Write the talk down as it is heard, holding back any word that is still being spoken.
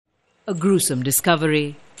A gruesome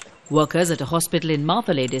discovery. Workers at a hospital in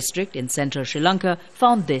Minelle district in central Sri Lanka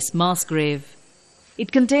found this mass grave.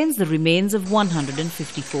 It contains the remains of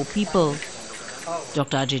 154 people.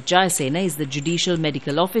 Dr. Ajit Jayasena is the Judicial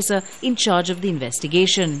Medical Officer in charge of the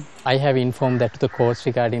investigation. I have informed that to the courts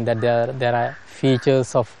regarding that there are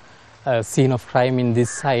features of a scene of crime in this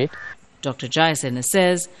site. Dr. Jayasena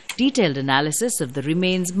says detailed analysis of the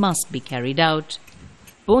remains must be carried out.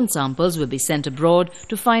 Bone samples will be sent abroad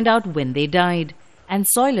to find out when they died, and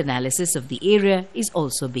soil analysis of the area is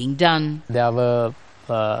also being done. There were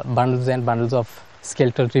bundles and bundles of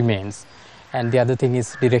skeletal remains, and the other thing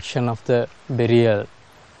is direction of the burial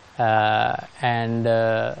and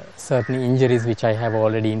certain injuries which I have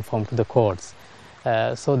already informed to the courts.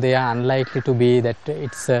 So they are unlikely to be that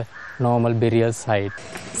it's a normal burial site.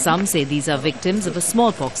 Some say these are victims of a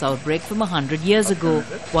smallpox outbreak from 100 years ago,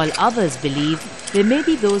 while others believe they may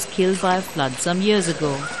be those killed by a flood some years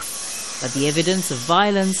ago. But the evidence of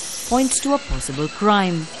violence points to a possible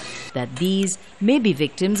crime, that these may be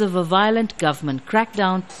victims of a violent government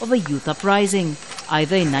crackdown of a youth uprising,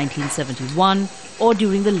 either in 1971 or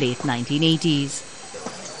during the late 1980s.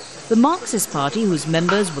 The Marxist Party, whose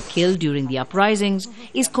members were killed during the uprisings,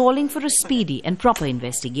 is calling for a speedy and proper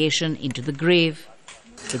investigation into the grave.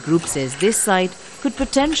 The group says this site could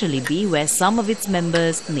potentially be where some of its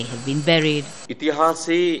members may have been buried.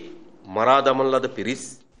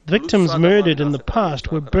 Victims murdered in the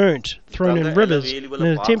past were burnt, thrown in rivers in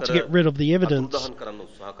an attempt to get rid of the evidence.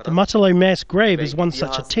 The Minelle mass grave is one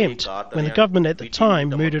such attempt, when the government at the time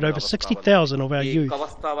murdered over 60,000 of our youth.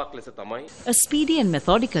 A speedy and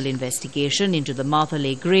methodical investigation into the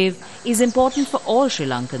Minelle grave is important for all Sri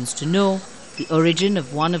Lankans to know the origin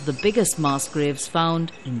of one of the biggest mass graves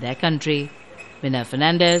found in their country. Minelle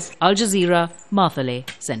Fernandez, Al Jazeera, Minelle,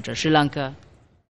 Central Sri Lanka.